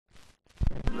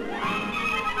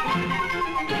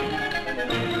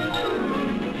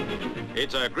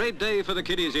It's a great day for the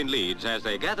kiddies in Leeds as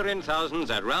they gather in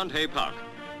thousands at Roundhay Park.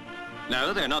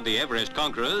 No, they're not the Everest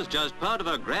conquerors, just part of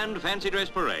a grand fancy dress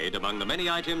parade among the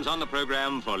many items on the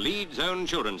programme for Leeds' own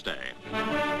Children's Day.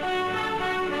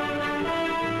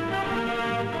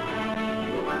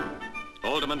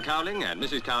 Alderman Cowling and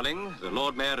Mrs Cowling, the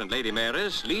Lord Mayor and Lady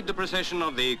Mayoress, lead the procession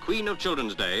of the Queen of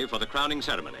Children's Day for the crowning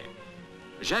ceremony.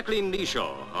 Jacqueline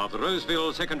Kneeshaw of the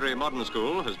Roseville Secondary Modern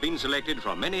School has been selected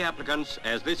from many applicants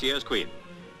as this year's Queen.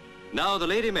 Now the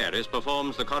Lady Mayoress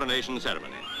performs the coronation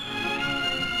ceremony.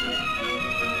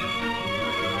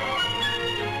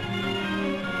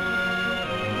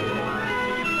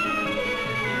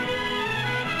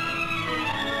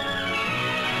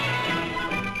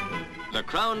 The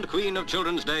crowned Queen of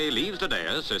Children's Day leaves the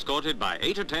dais escorted by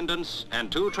 8 attendants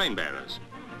and 2 train bearers.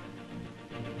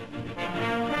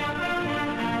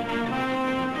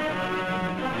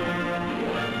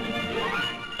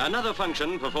 Another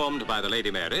function performed by the Lady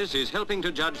Mayoress is helping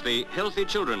to judge the Healthy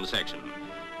Children section.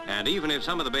 And even if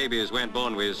some of the babies weren't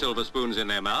born with silver spoons in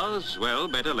their mouths, well,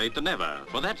 better late than never,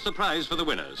 for that's the prize for the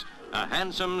winners, a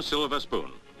handsome silver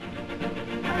spoon.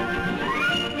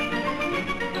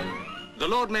 The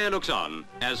Lord Mayor looks on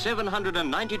as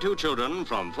 792 children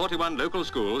from 41 local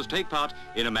schools take part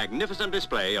in a magnificent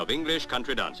display of English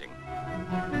country dancing.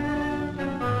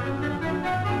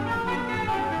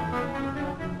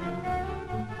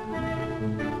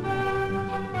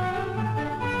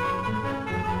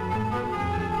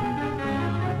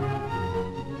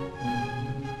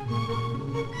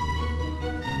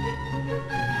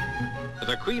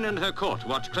 The Queen and her court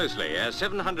watch closely as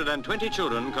 720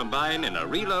 children combine in a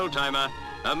real old-timer,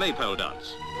 a Maypole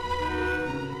dance.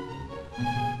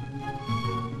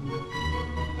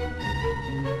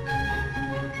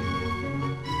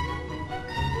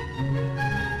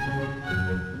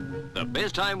 The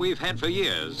best time we've had for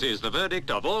years is the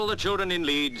verdict of all the children in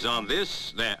Leeds on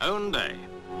this, their own day.